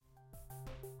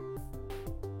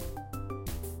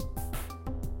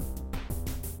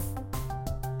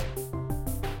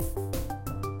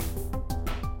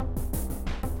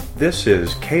This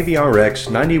is KVRX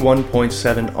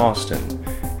 91.7 Austin,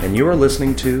 and you are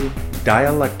listening to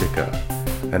Dialectica,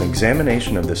 an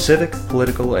examination of the civic,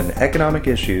 political, and economic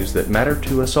issues that matter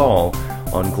to us all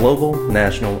on global,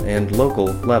 national, and local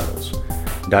levels.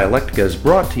 Dialectica is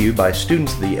brought to you by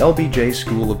students of the LBJ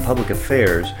School of Public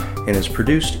Affairs and is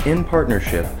produced in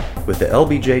partnership with the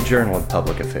LBJ Journal of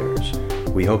Public Affairs.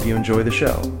 We hope you enjoy the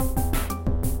show.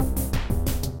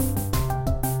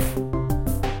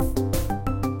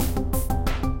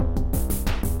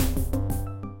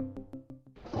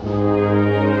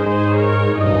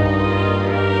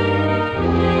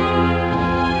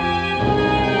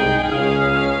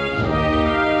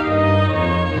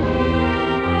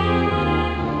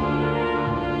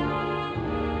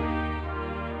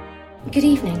 Good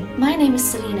evening, my name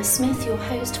is Selina Smith, your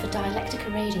host for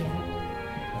Dialectica Radio.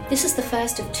 This is the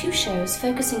first of two shows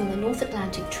focusing on the North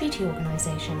Atlantic Treaty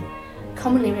Organization,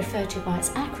 commonly referred to by its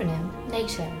acronym,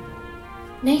 NATO.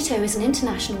 NATO is an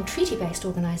international treaty-based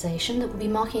organization that will be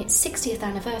marking its 60th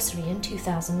anniversary in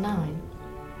 2009.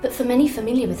 But for many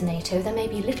familiar with NATO, there may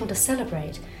be little to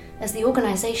celebrate, as the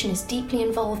organization is deeply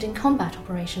involved in combat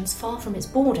operations far from its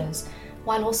borders,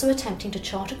 while also attempting to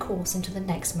chart a course into the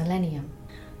next millennium.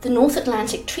 The North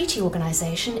Atlantic Treaty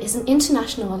Organization is an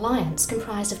international alliance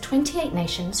comprised of 28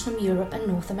 nations from Europe and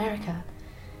North America.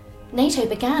 NATO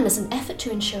began as an effort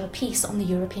to ensure peace on the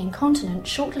European continent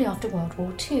shortly after World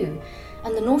War II,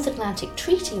 and the North Atlantic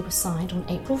Treaty was signed on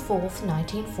April 4,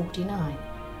 1949.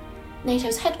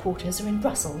 NATO's headquarters are in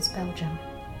Brussels, Belgium.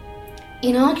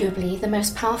 Inarguably, the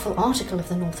most powerful article of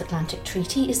the North Atlantic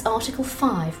Treaty is Article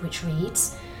 5, which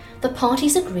reads, "The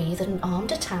parties agree that an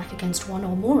armed attack against one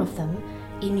or more of them,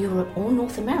 in Europe or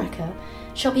North America,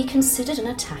 shall be considered an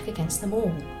attack against them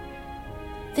all."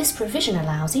 This provision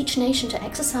allows each nation to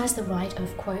exercise the right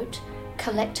of, quote,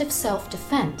 "collective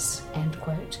self-defense," end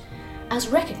quote, as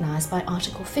recognized by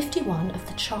Article 51 of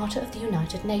the Charter of the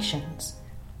United Nations.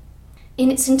 In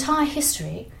its entire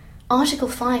history, Article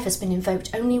 5 has been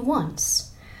invoked only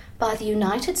once, by the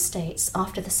United States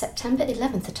after the September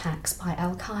 11th attacks by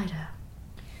Al-Qaeda.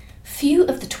 Few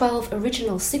of the 12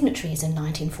 original signatories in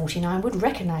 1949 would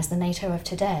recognize the NATO of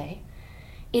today.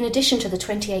 In addition to the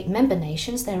 28 member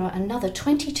nations, there are another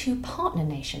 22 partner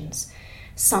nations,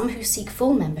 some who seek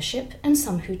full membership and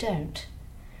some who don't.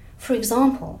 For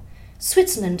example,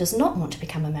 Switzerland does not want to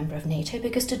become a member of NATO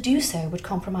because to do so would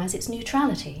compromise its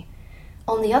neutrality.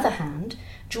 On the other hand,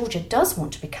 Georgia does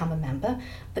want to become a member,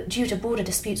 but due to border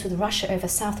disputes with Russia over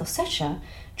South Ossetia,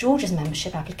 Georgia's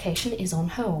membership application is on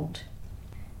hold.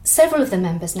 Several of the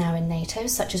members now in NATO,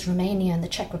 such as Romania and the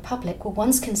Czech Republic, were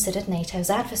once considered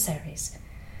NATO's adversaries.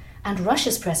 And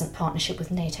Russia's present partnership with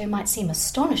NATO might seem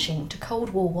astonishing to Cold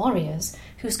War warriors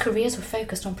whose careers were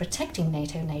focused on protecting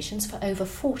NATO nations for over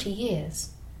 40 years.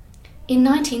 In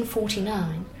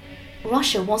 1949,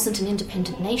 Russia wasn't an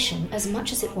independent nation as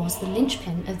much as it was the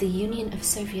linchpin of the Union of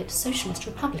Soviet Socialist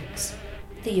Republics,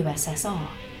 the USSR.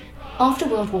 After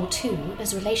World War II,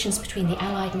 as relations between the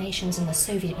Allied nations and the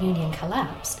Soviet Union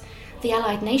collapsed, the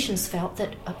Allied nations felt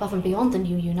that, above and beyond the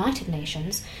new United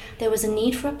Nations, there was a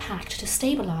need for a pact to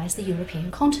stabilize the European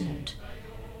continent,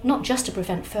 not just to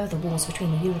prevent further wars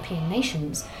between the European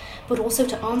nations, but also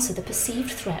to answer the perceived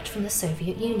threat from the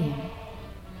Soviet Union.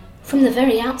 From the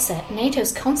very outset,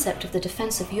 NATO's concept of the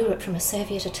defense of Europe from a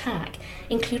Soviet attack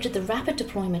included the rapid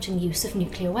deployment and use of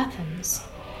nuclear weapons.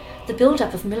 The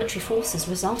build-up of military forces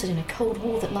resulted in a Cold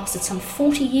War that lasted some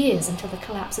 40 years until the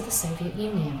collapse of the Soviet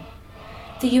Union.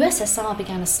 The USSR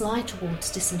began a slide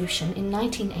towards dissolution in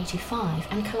 1985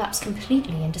 and collapsed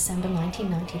completely in December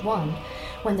 1991,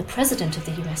 when the president of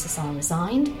the USSR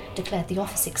resigned, declared the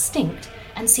office extinct,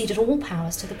 and ceded all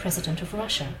powers to the president of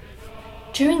Russia.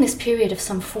 During this period of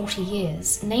some 40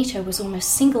 years, NATO was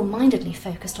almost single-mindedly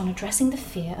focused on addressing the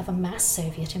fear of a mass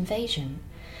Soviet invasion.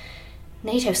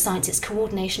 NATO cites its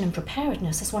coordination and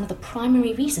preparedness as one of the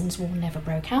primary reasons war never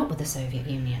broke out with the Soviet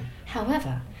Union.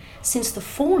 However, since the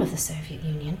fall of the Soviet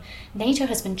Union, NATO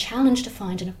has been challenged to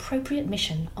find an appropriate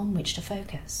mission on which to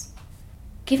focus.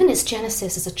 Given its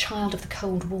genesis as a child of the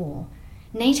Cold War,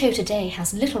 NATO today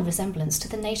has little resemblance to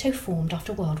the NATO formed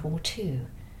after World War II.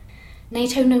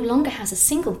 NATO no longer has a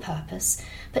single purpose,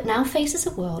 but now faces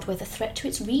a world where the threat to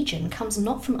its region comes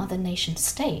not from other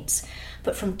nation-states,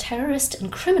 but from terrorist and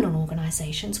criminal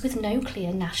organizations with no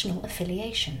clear national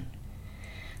affiliation.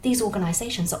 These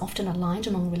organizations are often aligned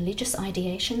along religious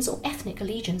ideations or ethnic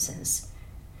allegiances.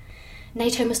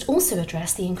 NATO must also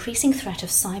address the increasing threat of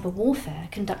cyber warfare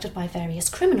conducted by various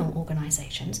criminal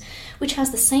organizations, which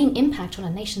has the same impact on a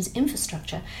nation's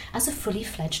infrastructure as a fully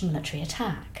fledged military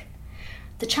attack.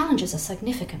 The challenges are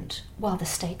significant, while the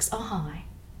stakes are high.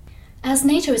 As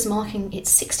NATO is marking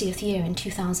its 60th year in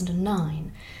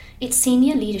 2009, its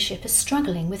senior leadership is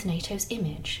struggling with NATO's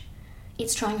image.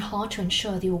 It's trying hard to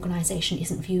ensure the organisation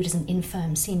isn't viewed as an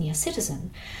infirm senior citizen,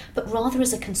 but rather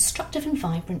as a constructive and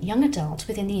vibrant young adult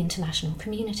within the international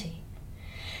community.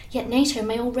 Yet NATO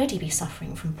may already be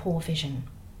suffering from poor vision.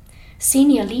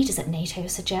 Senior leaders at NATO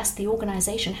suggest the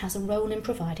organisation has a role in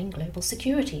providing global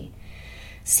security.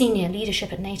 Senior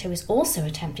leadership at NATO is also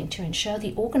attempting to ensure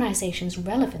the organisation's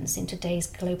relevance in today's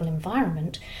global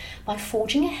environment by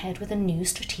forging ahead with a new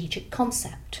strategic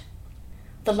concept.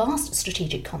 The last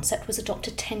strategic concept was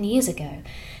adopted 10 years ago,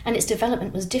 and its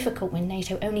development was difficult when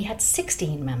NATO only had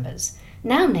 16 members.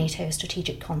 Now NATO's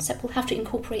strategic concept will have to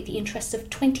incorporate the interests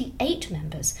of 28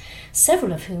 members,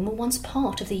 several of whom were once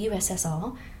part of the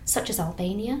USSR, such as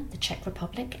Albania, the Czech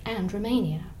Republic, and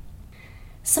Romania.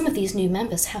 Some of these new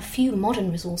members have few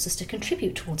modern resources to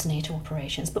contribute towards NATO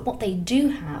operations, but what they do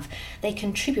have, they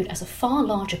contribute as a far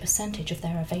larger percentage of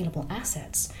their available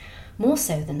assets, more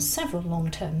so than several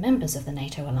long-term members of the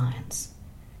NATO alliance.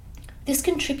 This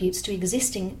contributes to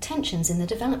existing tensions in the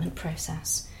development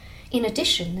process. In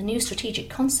addition, the new strategic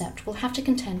concept will have to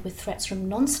contend with threats from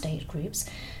non-state groups,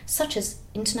 such as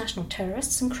international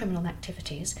terrorists and criminal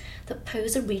activities, that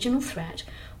pose a regional threat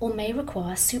or may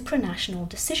require supranational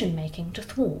decision-making to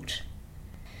thwart.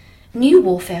 New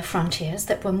warfare frontiers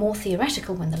that were more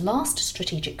theoretical when the last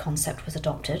strategic concept was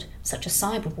adopted, such as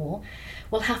cyber war,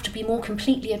 will have to be more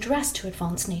completely addressed to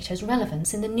advance NATO's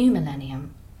relevance in the new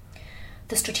millennium.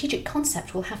 The strategic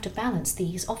concept will have to balance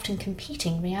these often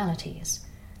competing realities.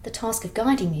 The task of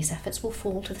guiding these efforts will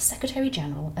fall to the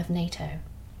Secretary-General of NATO.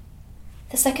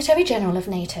 The Secretary-General of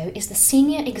NATO is the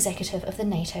senior executive of the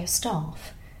NATO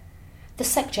staff. The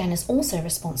SecGen is also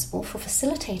responsible for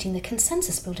facilitating the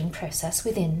consensus-building process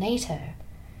within NATO.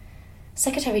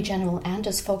 Secretary-General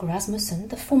Anders Fogh Rasmussen,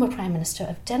 the former Prime Minister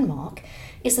of Denmark,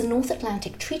 is the North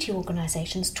Atlantic Treaty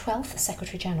Organization's 12th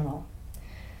Secretary-General.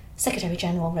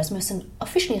 Secretary-General Rasmussen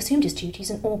officially assumed his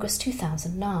duties in August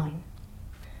 2009.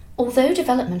 Although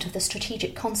development of the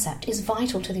strategic concept is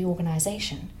vital to the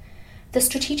organisation, the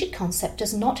strategic concept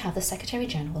does not have the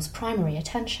Secretary-General's primary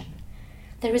attention.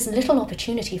 There is little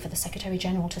opportunity for the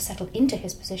Secretary-General to settle into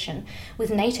his position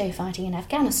with NATO fighting in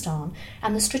Afghanistan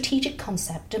and the strategic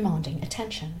concept demanding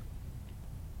attention.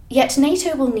 Yet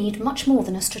NATO will need much more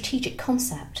than a strategic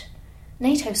concept.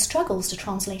 NATO struggles to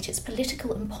translate its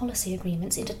political and policy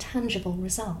agreements into tangible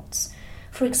results.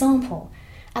 For example,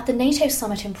 at the NATO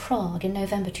summit in Prague in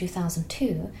November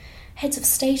 2002, heads of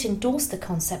state endorsed the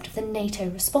concept of the NATO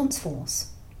Response Force.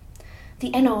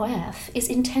 The NRF is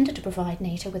intended to provide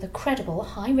NATO with a credible,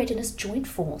 high-readiness joint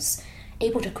force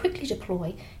able to quickly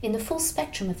deploy in the full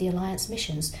spectrum of the alliance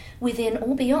missions within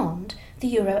or beyond the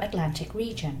Euro-Atlantic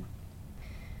region.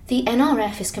 The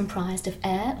NRF is comprised of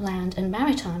air, land and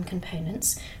maritime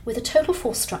components with a total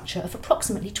force structure of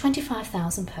approximately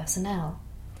 25,000 personnel.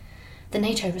 The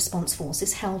NATO Response Force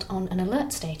is held on an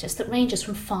alert status that ranges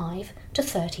from 5 to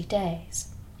 30 days.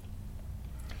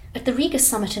 At the Riga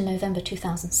summit in November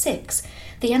 2006,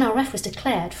 the NRF was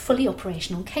declared fully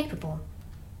operational capable.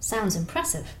 Sounds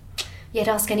impressive. Yet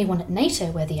ask anyone at NATO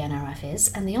where the NRF is,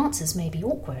 and the answers may be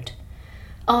awkward.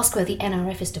 Ask where the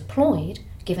NRF is deployed,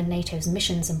 given NATO's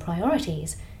missions and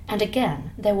priorities, and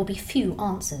again, there will be few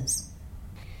answers.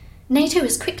 NATO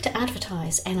is quick to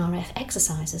advertise NRF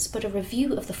exercises, but a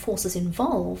review of the forces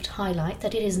involved highlight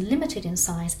that it is limited in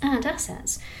size and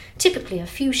assets, typically a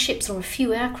few ships or a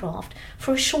few aircraft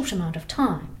for a short amount of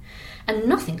time, and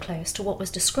nothing close to what was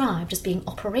described as being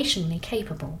operationally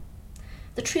capable.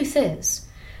 The truth is,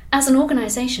 as an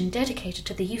organisation dedicated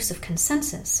to the use of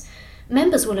consensus,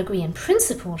 members will agree in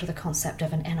principle to the concept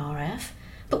of an NRF,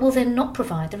 but will then not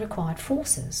provide the required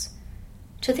forces.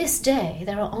 To this day,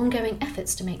 there are ongoing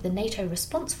efforts to make the NATO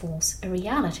Response Force a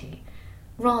reality,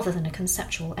 rather than a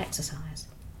conceptual exercise.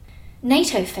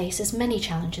 NATO faces many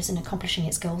challenges in accomplishing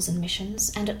its goals and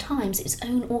missions, and at times its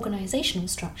own organisational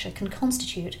structure can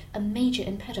constitute a major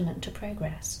impediment to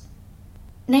progress.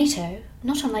 NATO,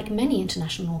 not unlike many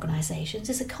international organisations,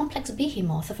 is a complex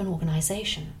behemoth of an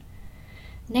organisation.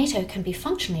 NATO can be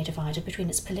functionally divided between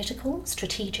its political,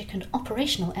 strategic and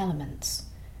operational elements.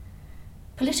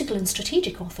 Political and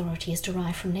strategic authority is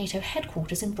derived from NATO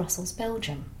headquarters in Brussels,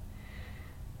 Belgium.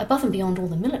 Above and beyond all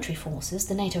the military forces,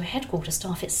 the NATO headquarters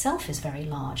staff itself is very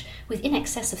large, with in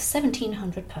excess of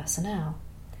 1,700 personnel.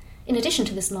 In addition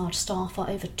to this large staff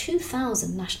are over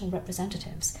 2,000 national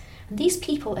representatives, and these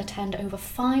people attend over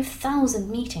 5,000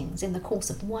 meetings in the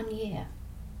course of 1 year.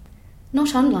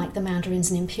 Not unlike the mandarins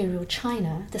in Imperial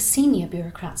China, the senior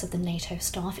bureaucrats of the NATO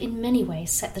staff in many ways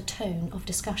set the tone of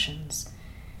discussions.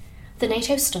 The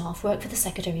NATO staff work for the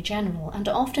Secretary-General and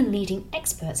are often leading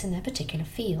experts in their particular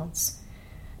fields.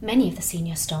 Many of the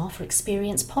senior staff are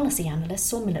experienced policy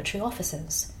analysts or military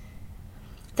officers.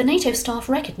 The NATO staff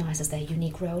recognises their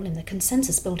unique role in the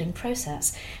consensus-building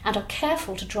process and are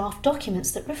careful to draft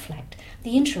documents that reflect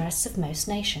the interests of most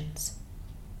nations.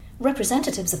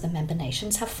 Representatives of the member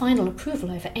nations have final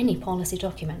approval over any policy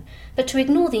document, but to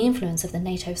ignore the influence of the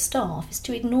NATO staff is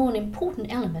to ignore an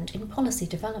important element in policy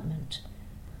development.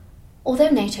 Although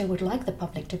NATO would like the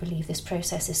public to believe this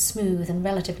process is smooth and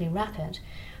relatively rapid,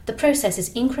 the process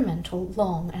is incremental,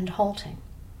 long and halting.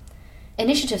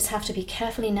 Initiatives have to be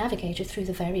carefully navigated through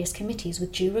the various committees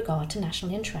with due regard to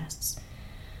national interests.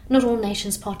 Not all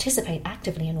nations participate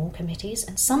actively in all committees,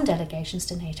 and some delegations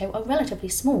to NATO are relatively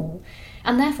small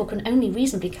and therefore can only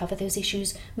reasonably cover those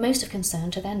issues most of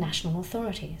concern to their national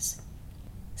authorities.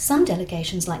 Some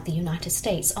delegations, like the United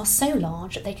States, are so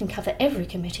large that they can cover every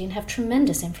committee and have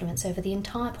tremendous influence over the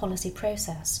entire policy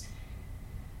process.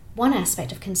 One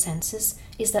aspect of consensus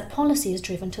is that policy is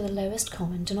driven to the lowest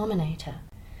common denominator.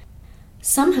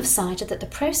 Some have cited that the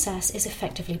process is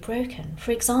effectively broken.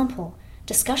 For example,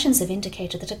 discussions have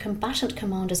indicated that a combatant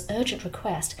commander's urgent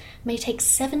request may take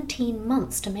 17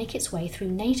 months to make its way through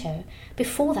NATO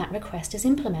before that request is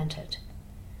implemented.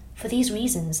 For these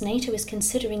reasons, NATO is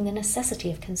considering the necessity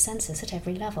of consensus at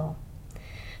every level.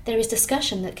 There is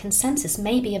discussion that consensus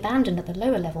may be abandoned at the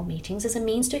lower level meetings as a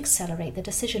means to accelerate the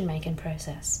decision-making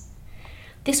process.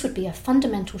 This would be a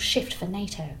fundamental shift for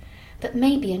NATO, but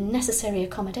may be a necessary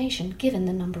accommodation given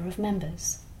the number of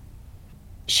members.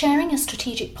 Sharing a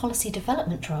strategic policy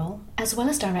development role, as well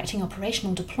as directing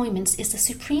operational deployments, is the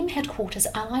Supreme Headquarters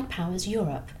Allied Powers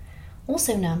Europe,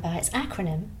 also known by its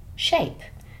acronym SHAPE,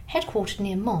 headquartered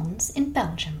near Mons in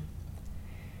Belgium.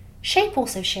 SHAPE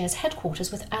also shares headquarters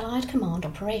with Allied Command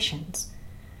Operations.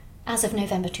 As of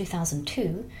November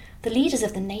 2002, the leaders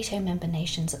of the NATO member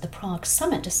nations at the Prague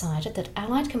summit decided that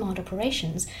Allied Command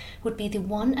Operations would be the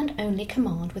one and only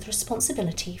command with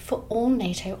responsibility for all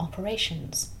NATO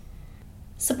operations.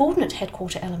 Subordinate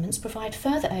headquarter elements provide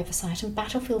further oversight and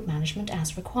battlefield management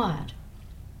as required.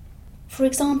 For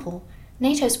example,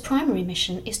 NATO's primary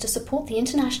mission is to support the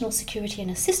International Security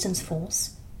and Assistance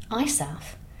Force,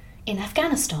 ISAF, in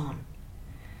Afghanistan.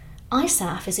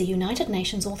 ISAF is a United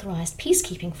Nations authorised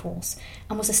peacekeeping force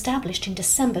and was established in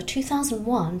December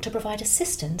 2001 to provide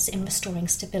assistance in restoring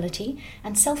stability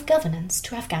and self-governance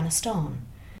to Afghanistan.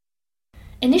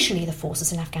 Initially, the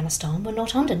forces in Afghanistan were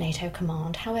not under NATO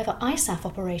command. However, ISAF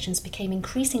operations became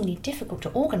increasingly difficult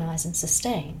to organise and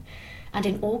sustain, and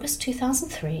in August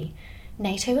 2003,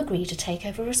 NATO agreed to take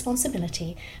over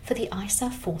responsibility for the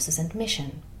ISAF forces and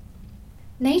mission.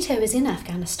 NATO is in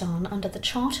Afghanistan under the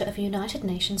Charter of United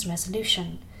Nations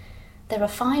Resolution. There are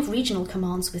 5 regional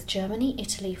commands with Germany,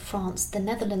 Italy, France, the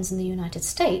Netherlands and the United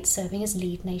States serving as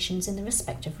lead nations in the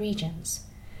respective regions.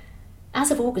 As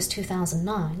of August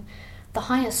 2009, the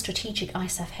highest strategic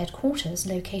ISAF headquarters,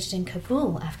 located in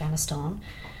Kabul, Afghanistan,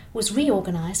 was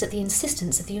reorganised at the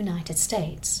insistence of the United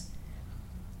States.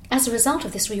 As a result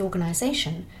of this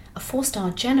reorganisation, a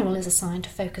 4-star general is assigned to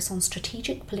focus on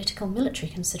strategic, political,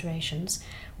 military considerations,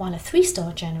 while a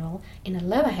 3-star general in a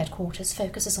lower headquarters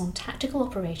focuses on tactical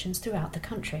operations throughout the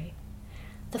country.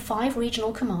 The 5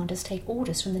 regional commanders take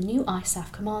orders from the new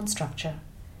ISAF command structure.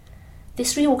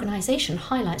 This reorganisation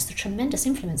highlights the tremendous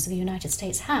influence the United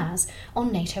States has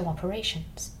on NATO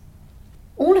operations.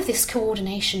 All of this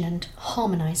coordination and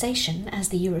harmonisation, as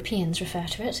the Europeans refer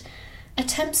to it,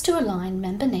 attempts to align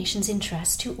member nations'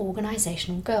 interests to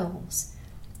organisational goals.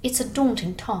 It's a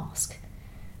daunting task.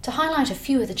 To highlight a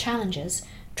few of the challenges,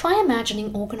 try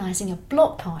imagining organising a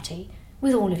block party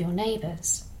with all of your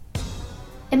neighbours.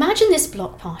 Imagine this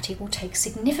block party will take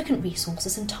significant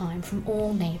resources and time from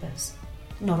all neighbours.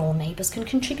 Not all neighbours can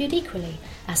contribute equally,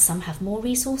 as some have more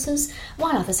resources,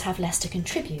 while others have less to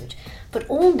contribute, but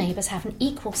all neighbours have an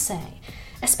equal say,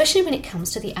 especially when it comes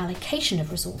to the allocation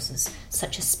of resources,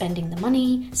 such as spending the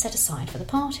money set aside for the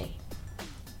party.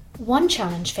 One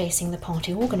challenge facing the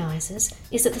party organisers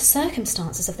is that the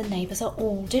circumstances of the neighbours are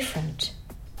all different.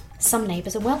 Some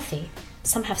neighbours are wealthy,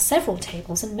 some have several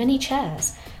tables and many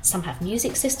chairs, some have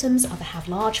music systems, others have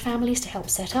large families to help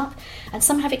set up, and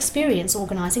some have experience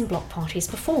organising block parties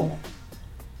before.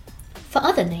 For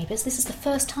other neighbours, this is the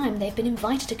first time they've been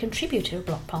invited to contribute to a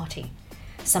block party.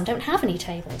 Some don't have any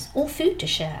tables or food to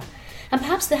share, and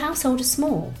perhaps the household is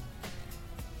small.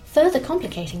 Further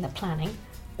complicating the planning,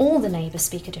 all the neighbours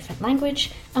speak a different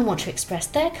language and want to express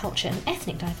their culture and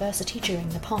ethnic diversity during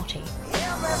the party.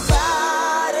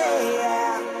 Everybody,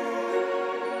 yeah.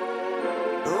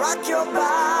 Rock your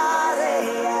body,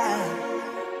 yeah.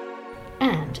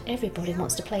 And everybody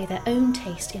wants to play their own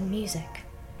taste in music.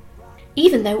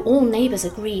 Even though all neighbours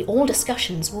agree all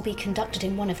discussions will be conducted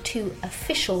in one of two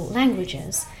official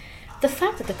languages, the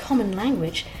fact that the common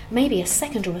language may be a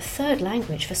second or a third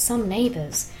language for some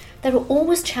neighbours, there are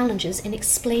always challenges in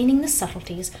explaining the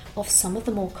subtleties of some of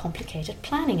the more complicated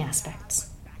planning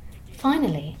aspects.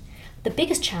 Finally, the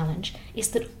biggest challenge is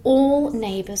that all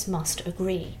neighbours must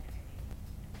agree.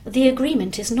 The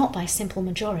agreement is not by simple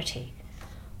majority.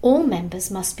 All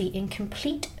members must be in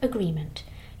complete agreement,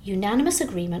 unanimous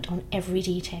agreement on every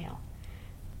detail.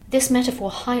 This metaphor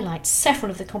highlights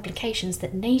several of the complications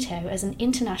that NATO as an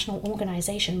international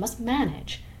organisation must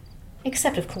manage,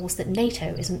 except of course that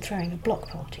NATO isn't throwing a block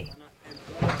party.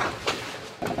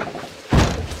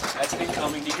 That's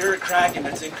incoming. You hear it cracking,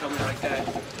 that's incoming like that.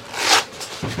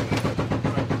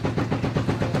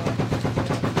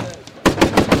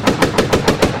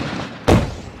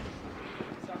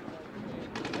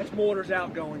 That's mortars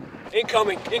outgoing.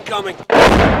 Incoming, incoming.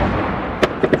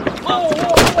 Whoa,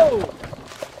 whoa, whoa!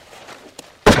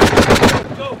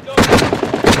 Go, go.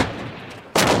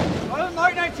 On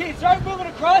Mark 19, start moving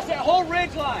across that whole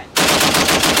ridge line.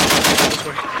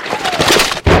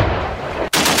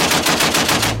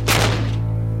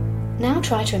 Now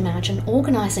try to imagine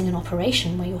organising an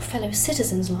operation where your fellow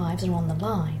citizens' lives are on the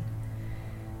line.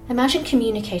 Imagine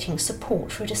communicating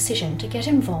support for a decision to get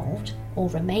involved, or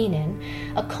remain in,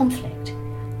 a conflict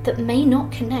that may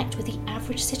not connect with the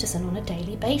average citizen on a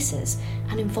daily basis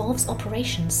and involves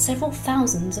operations several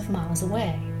thousands of miles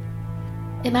away.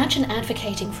 Imagine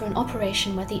advocating for an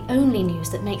operation where the only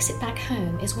news that makes it back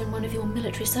home is when one of your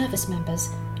military service members,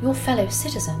 your fellow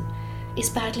citizen, is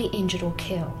badly injured or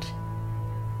killed.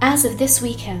 As of this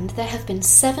weekend, there have been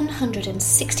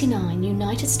 769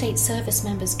 United States service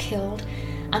members killed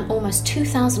and almost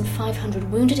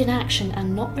 2,500 wounded in action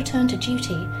and not returned to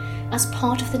duty as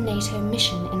part of the NATO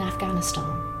mission in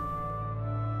Afghanistan.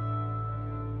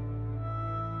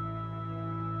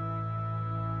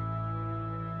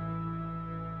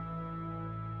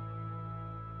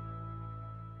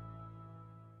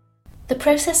 The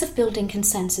process of building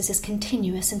consensus is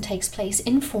continuous and takes place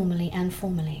informally and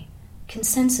formally.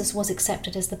 Consensus was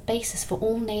accepted as the basis for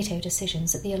all NATO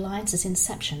decisions at the alliance's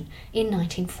inception in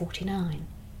 1949.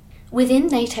 Within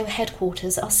NATO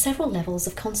headquarters are several levels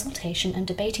of consultation and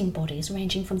debating bodies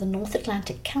ranging from the North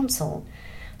Atlantic Council,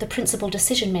 the principal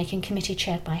decision-making committee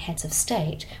chaired by heads of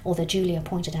state or their duly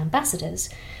appointed ambassadors,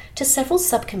 to several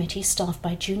subcommittees staffed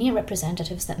by junior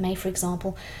representatives that may, for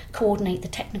example, coordinate the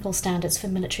technical standards for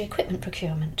military equipment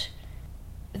procurement.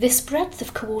 This breadth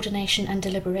of coordination and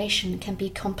deliberation can be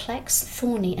complex,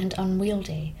 thorny and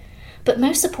unwieldy, but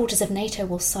most supporters of NATO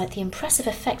will cite the impressive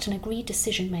effect an agreed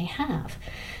decision may have,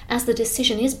 as the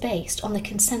decision is based on the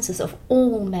consensus of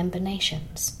all member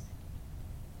nations.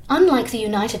 Unlike the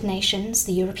United Nations,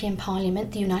 the European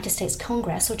Parliament, the United States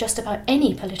Congress, or just about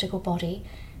any political body,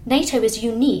 NATO is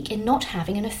unique in not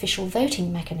having an official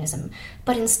voting mechanism,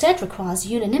 but instead requires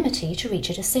unanimity to reach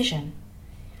a decision.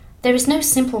 There is no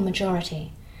simple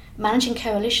majority. Managing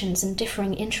coalitions and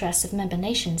differing interests of member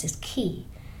nations is key.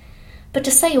 But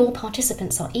to say all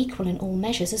participants are equal in all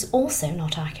measures is also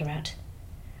not accurate.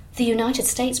 The United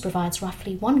States provides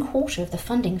roughly 1/4 of the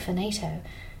funding for NATO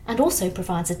and also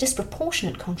provides a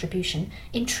disproportionate contribution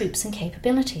in troops and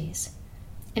capabilities.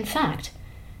 In fact,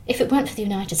 if it weren't for the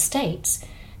United States,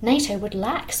 NATO would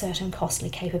lack certain costly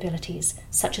capabilities,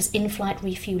 such as in-flight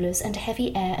refuelers and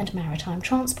heavy air and maritime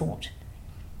transport.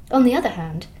 On the other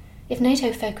hand, if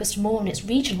NATO focused more on its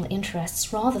regional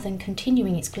interests rather than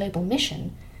continuing its global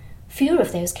mission, fewer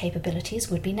of those capabilities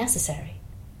would be necessary.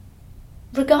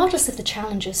 Regardless of the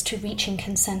challenges to reaching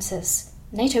consensus,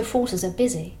 NATO forces are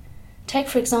busy. Take,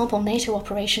 for example, NATO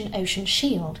Operation Ocean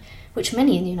Shield, which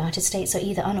many in the United States are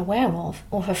either unaware of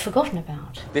or have forgotten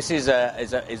about. This is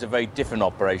a very different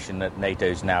operation that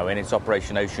NATO's now in. It's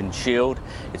Operation Ocean Shield.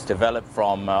 It's developed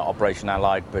from Operation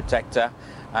Allied Protector,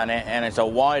 and it's a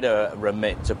wider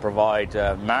remit to provide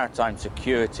maritime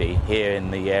security here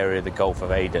in the area of the Gulf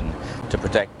of Aden to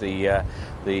protect the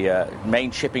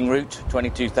main shipping route.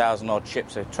 22,000 odd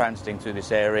ships are transiting through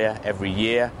this area every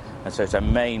year, and so it's a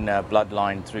main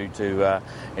bloodline through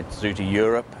to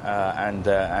Europe and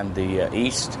the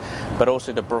East, but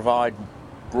also to provide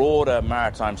broader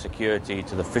maritime security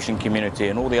to the fishing community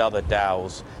and all the other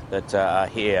dhows that are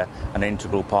here, an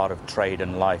integral part of trade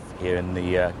and life here in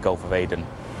the Gulf of Aden.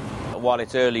 While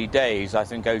it's early days, I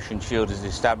think Ocean Shield has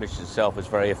established itself as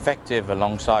very effective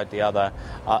alongside the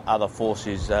other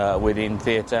forces within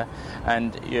theatre,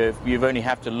 and you've only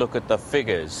have to look at the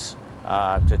figures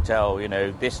to tell,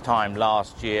 this time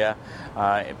last year,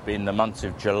 in the months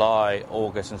of July,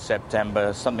 August and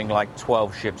September, something like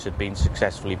 12 ships had been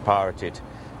successfully pirated.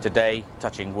 Today,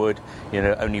 touching wood,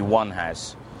 only one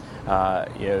has.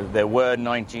 There were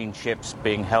 19 ships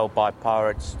being held by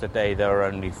pirates. Today there are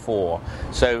only 4.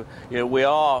 So we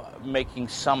are making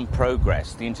some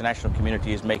progress. The international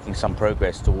community is making some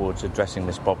progress towards addressing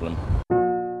this problem.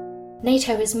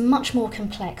 NATO is much more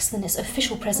complex than its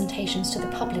official presentations to the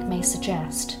public may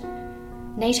suggest.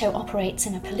 NATO operates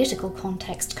in a political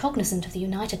context cognizant of the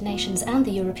United Nations and the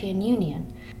European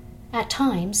Union. At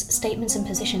times, statements and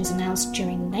positions announced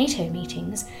during NATO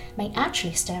meetings may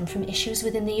actually stem from issues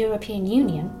within the European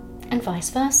Union, and vice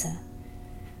versa.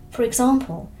 For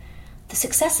example, the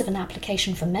success of an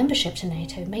application for membership to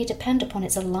NATO may depend upon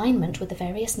its alignment with the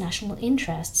various national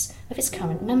interests of its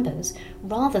current members,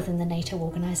 rather than the NATO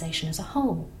organisation as a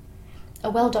whole. A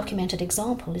well-documented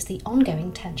example is the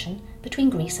ongoing tension between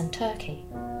Greece and Turkey.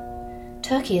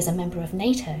 Turkey is a member of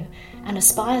NATO and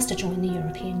aspires to join the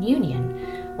European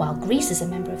Union, while Greece is a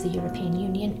member of the European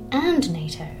Union and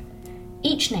NATO.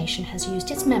 Each nation has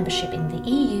used its membership in the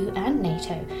EU and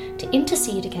NATO to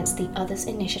intercede against the other's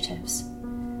initiatives.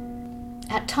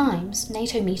 At times,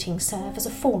 NATO meetings serve as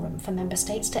a forum for member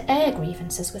states to air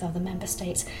grievances with other member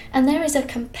states, and there is a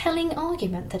compelling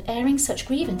argument that airing such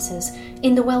grievances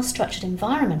in the well-structured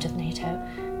environment of NATO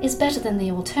is better than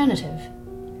the alternative,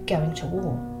 going to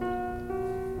war.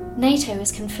 NATO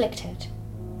is conflicted.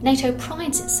 NATO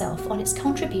prides itself on its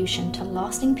contribution to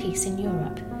lasting peace in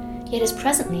Europe, yet is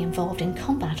presently involved in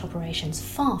combat operations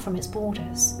far from its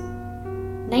borders.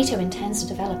 NATO intends to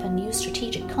develop a new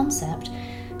strategic concept,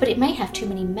 but it may have too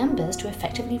many members to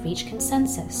effectively reach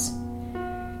consensus.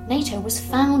 NATO was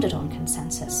founded on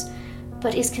consensus,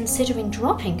 but is considering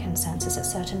dropping consensus at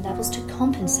certain levels to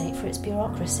compensate for its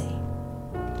bureaucracy.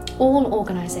 All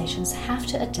organisations have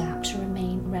to adapt to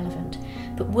remain relevant,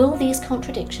 but will these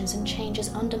contradictions and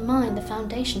changes undermine the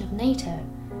foundation of NATO,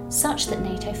 such that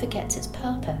NATO forgets its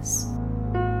purpose?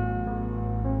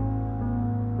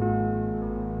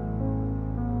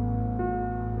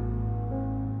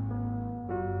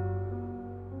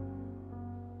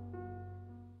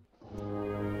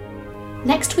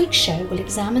 Next week's show will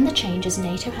examine the changes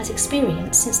NATO has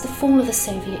experienced since the fall of the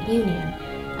Soviet Union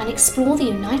and explore the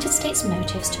United States'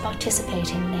 motives to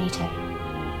participate in NATO.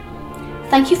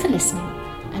 Thank you for listening,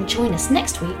 and join us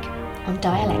next week on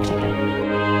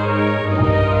Dialectica.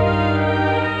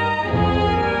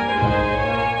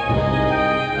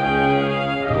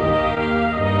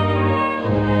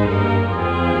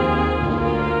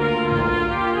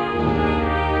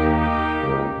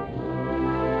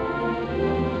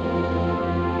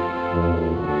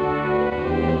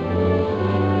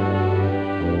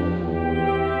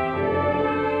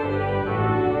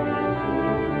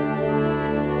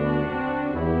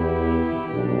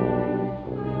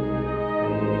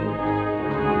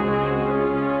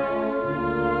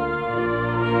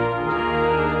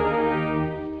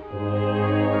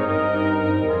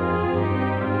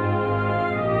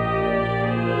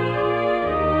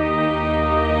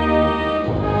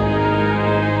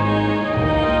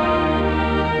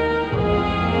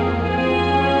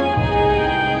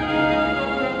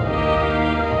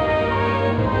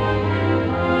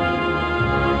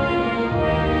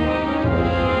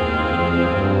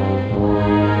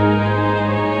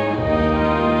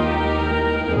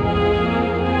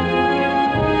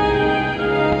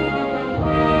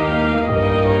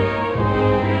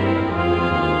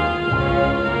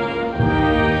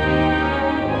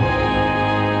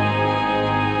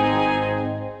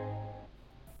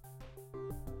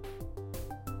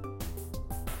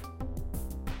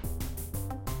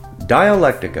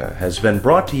 Dialectica has been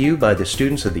brought to you by the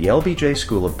students of the LBJ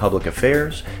School of Public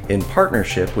Affairs in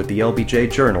partnership with the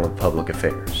LBJ Journal of Public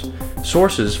Affairs.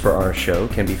 Sources for our show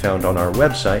can be found on our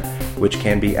website, which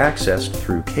can be accessed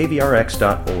through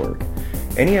kvrx.org.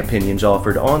 Any opinions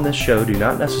offered on this show do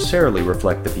not necessarily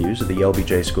reflect the views of the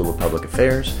LBJ School of Public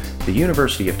Affairs, the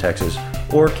University of Texas,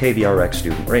 or KVRX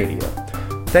Student Radio.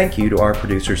 Thank you to our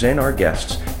producers and our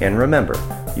guests, and remember,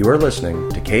 you are listening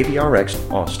to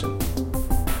KVRX Austin.